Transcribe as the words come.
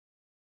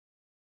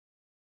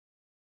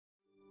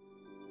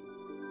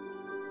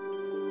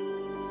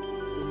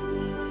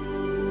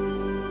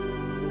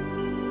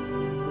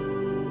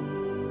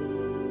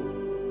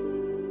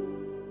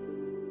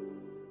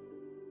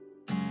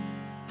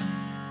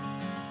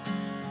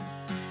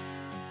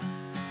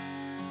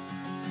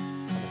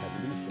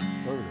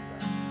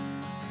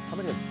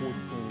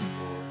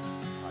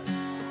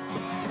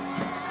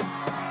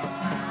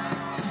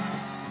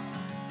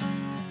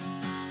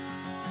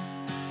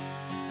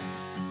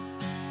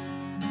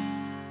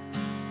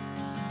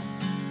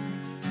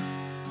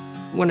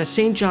When a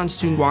St. John's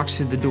student walks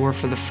through the door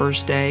for the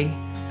first day,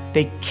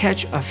 they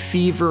catch a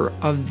fever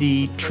of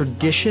the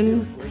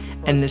tradition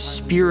and the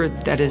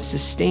spirit that has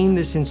sustained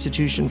this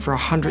institution for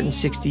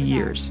 160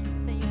 years.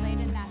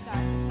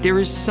 There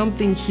is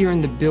something here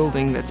in the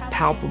building that's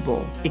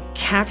palpable. It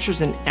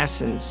captures an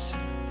essence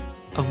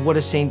of what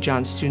a St.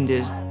 John's student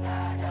is.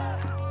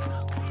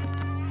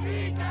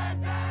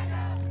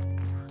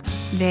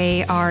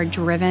 They are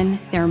driven,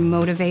 they're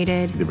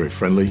motivated. They're very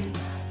friendly,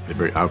 they're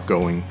very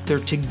outgoing. They're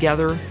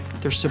together,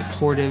 they're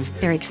supportive.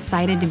 They're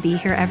excited to be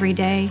here every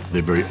day.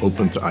 They're very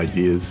open to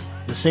ideas.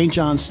 The St.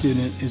 John's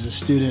student is a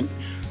student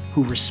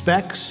who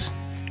respects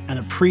and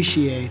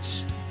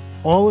appreciates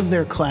all of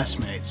their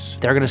classmates.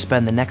 They're going to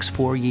spend the next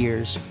 4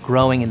 years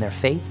growing in their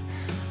faith,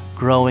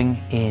 growing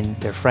in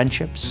their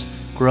friendships,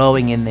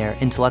 growing in their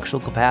intellectual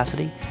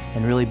capacity,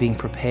 and really being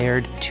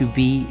prepared to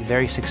be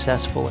very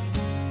successful.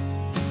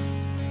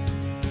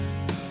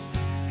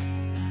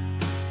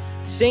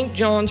 St.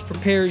 John's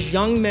prepares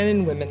young men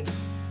and women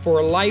for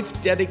a life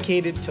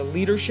dedicated to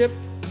leadership,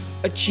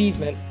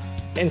 achievement,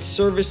 and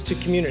service to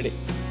community.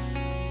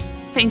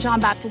 St.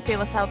 John Baptist de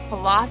La Salle's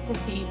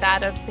philosophy,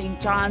 that of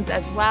St. John's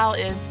as well,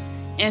 is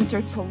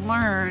enter to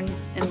learn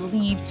and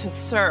leave to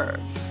serve.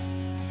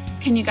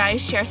 Can you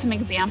guys share some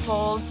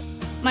examples?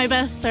 My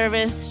best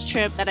service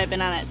trip that I've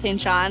been on at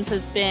St. John's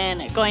has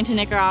been going to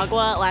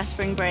Nicaragua last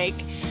spring break,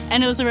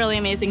 and it was a really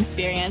amazing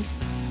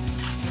experience.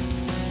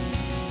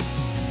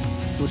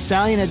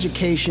 LaSallian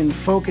education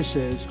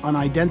focuses on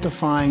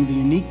identifying the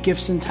unique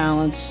gifts and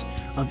talents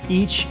of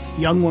each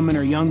young woman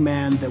or young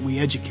man that we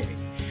educate,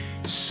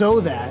 so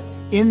that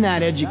in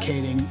that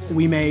educating,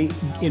 we may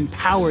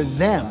empower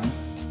them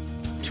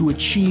to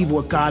achieve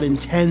what God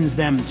intends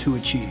them to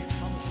achieve.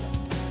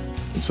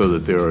 And so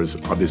that there is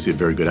obviously a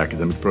very good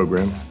academic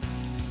program.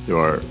 There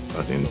are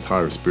an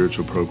entire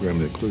spiritual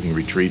program, including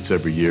retreats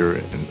every year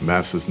and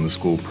masses in the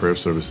school, prayer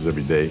services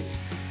every day,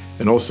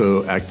 and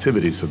also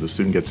activities so the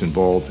student gets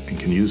involved and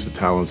can use the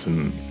talents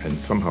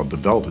and somehow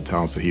develop the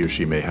talents that he or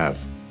she may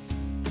have.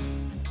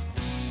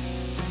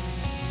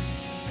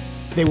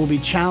 They will be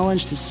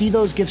challenged to see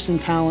those gifts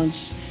and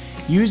talents,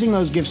 using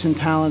those gifts and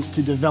talents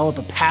to develop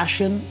a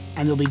passion,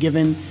 and they'll be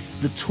given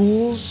the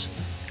tools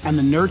and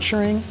the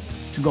nurturing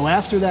to go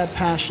after that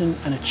passion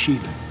and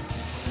achieve it.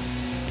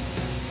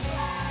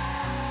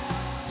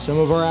 Some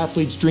of our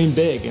athletes dream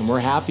big, and we're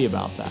happy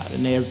about that.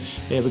 And they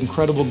have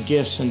incredible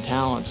gifts and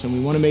talents, and we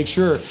want to make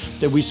sure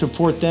that we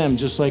support them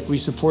just like we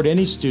support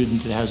any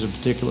student that has a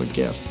particular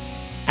gift.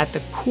 At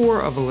the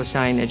core of a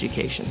LaSallian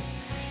education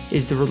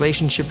is the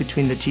relationship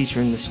between the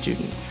teacher and the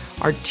student.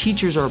 Our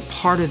teachers are a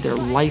part of their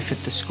life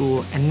at the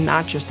school and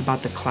not just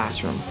about the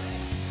classroom.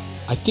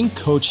 I think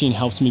coaching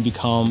helps me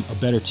become a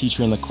better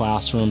teacher in the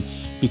classroom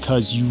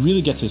because you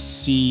really get to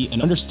see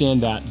and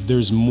understand that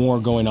there's more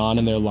going on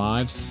in their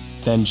lives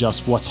than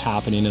just what's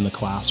happening in the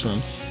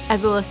classroom.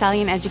 As a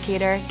LaSallian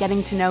educator,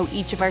 getting to know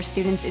each of our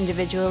students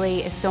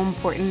individually is so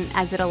important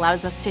as it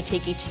allows us to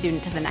take each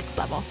student to the next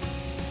level.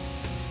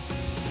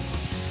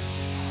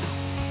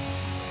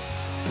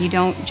 You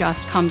don't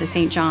just come to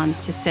St. John's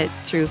to sit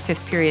through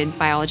 5th period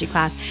biology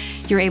class.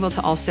 You're able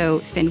to also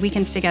spend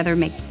weekends together,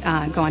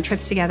 go on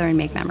trips together, and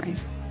make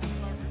memories.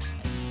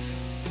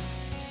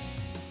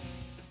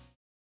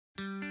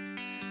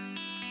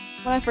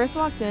 When I first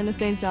walked into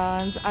St.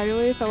 John's, I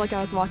really felt like I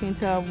was walking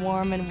into a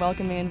warm and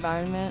welcoming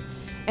environment,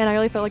 and I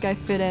really felt like I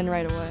fit in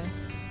right away.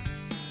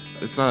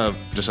 It's not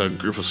just a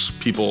group of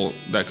people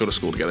that go to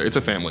school together. It's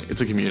a family.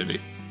 It's a community.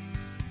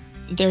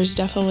 There's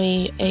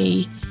definitely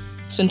a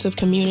sense of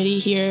community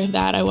here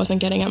that I wasn't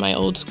getting at my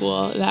old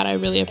school that I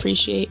really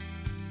appreciate.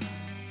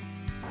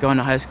 Going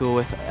to high school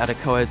at a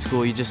co-ed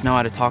school, you just know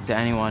how to talk to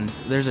anyone.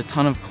 There's a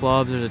ton of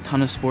clubs, there's a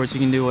ton of sports, you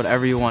can do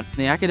whatever you want.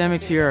 The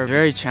academics here are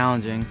very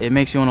challenging. It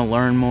makes you want to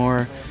learn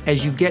more.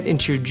 As you get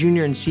into your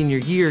junior and senior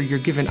year, you're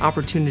given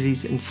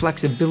opportunities and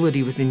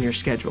flexibility within your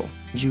schedule.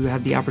 You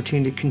have the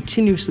opportunity to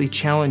continuously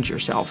challenge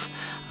yourself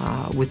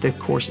with the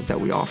courses that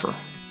we offer.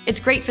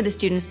 It's great for the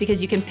students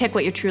because you can pick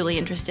what you're truly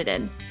interested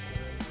in.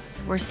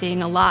 We're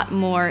seeing a lot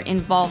more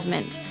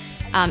involvement,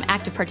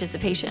 active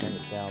participation.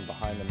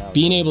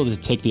 Being able to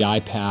take the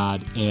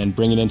iPad and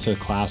bring it into the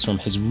classroom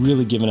has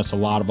really given us a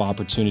lot of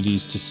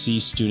opportunities to see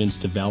students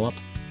develop.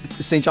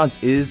 St. John's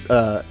is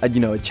a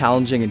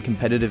challenging and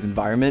competitive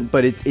environment,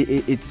 but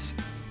it's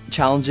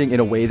challenging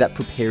in a way that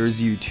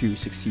prepares you to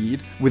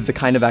succeed. With the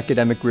kind of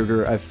academic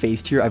rigor I've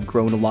faced here, I've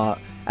grown a lot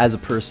as a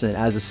person,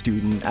 as a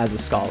student, as a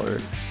scholar.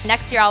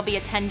 Next year I'll be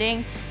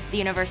attending the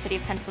University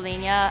of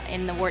Pennsylvania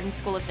in the Wharton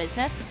School of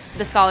Business.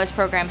 The Scholars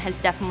Program has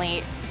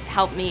definitely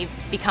helped me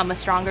become a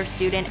stronger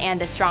student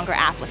and a stronger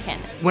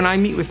applicant. When I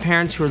meet with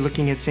parents who are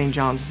looking at St.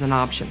 John's as an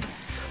option,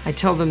 I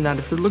tell them that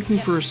if they're looking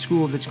for a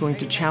school that's going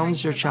to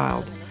challenge their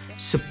child,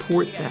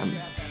 support them,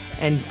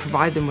 and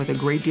provide them with a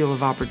great deal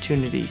of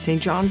opportunity,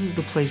 St. John's is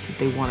the place that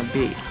they want to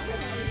be.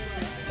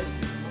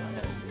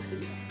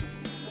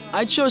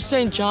 I chose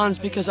St. John's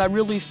because I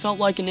really felt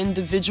like an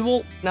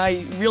individual, and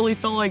I really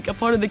felt like a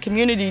part of the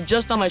community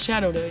just on my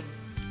shadow day.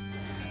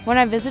 When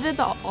I visited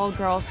the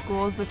all-girls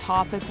schools, the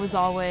topic was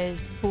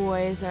always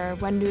boys or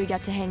when do we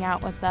get to hang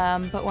out with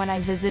them. But when I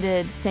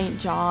visited St.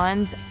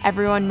 John's,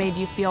 everyone made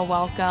you feel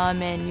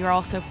welcome and you're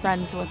also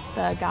friends with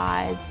the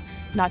guys,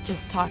 not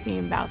just talking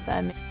about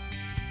them.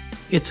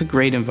 It's a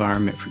great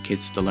environment for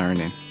kids to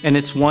learn in, and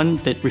it's one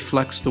that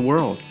reflects the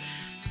world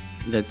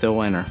that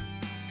they'll enter.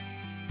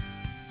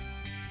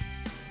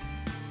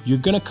 You're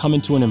going to come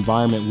into an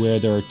environment where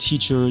there are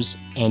teachers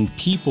and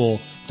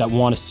people that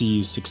want to see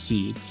you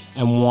succeed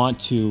and want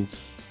to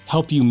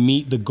help you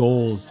meet the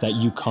goals that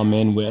you come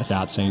in with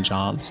at St.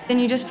 John's. Then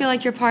you just feel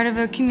like you're part of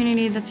a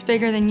community that's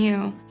bigger than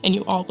you. And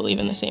you all believe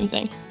in the same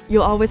thing.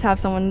 You'll always have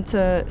someone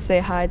to say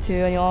hi to,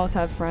 and you'll always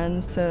have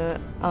friends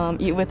to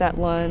eat with at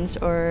lunch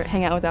or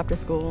hang out with after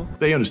school.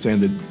 They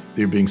understand that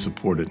they're being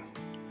supported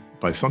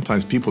by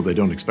sometimes people they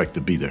don't expect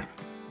to be there.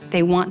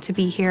 They want to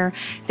be here,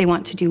 they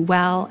want to do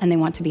well, and they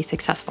want to be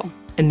successful.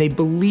 And they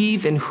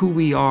believe in who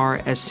we are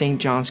as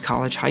St. John's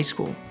College High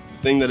School.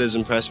 The thing that has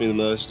impressed me the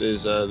most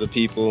is the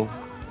people.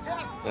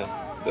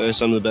 They're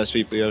some of the best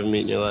people you ever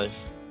meet in your life.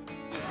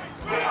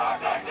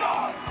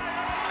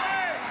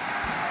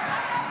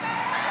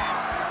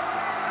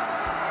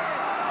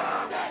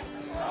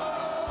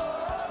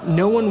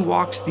 No one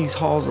walks these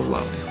halls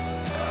alone.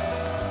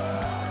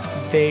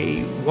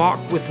 They walk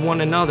with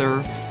one another,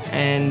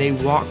 and they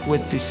walk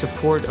with the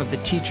support of the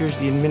teachers,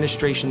 the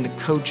administration, the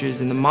coaches,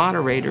 and the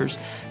moderators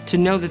to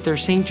know that their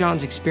St.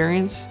 John's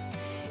experience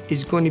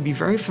is going to be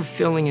very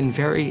fulfilling and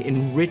very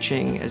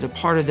enriching as a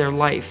part of their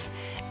life,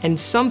 and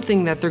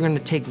something that they're going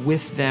to take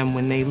with them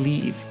when they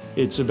leave.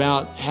 It's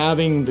about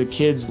having the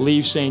kids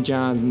leave St.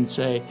 John's and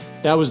say,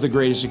 that was the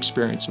greatest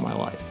experience of my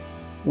life.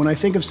 When I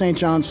think of St.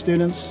 John's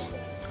students,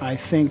 I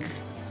think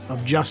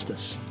of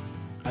justice.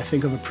 I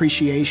think of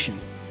appreciation.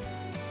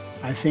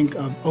 I think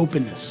of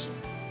openness,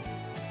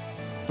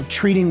 of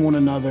treating one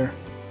another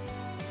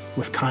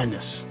with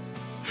kindness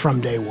from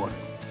day one.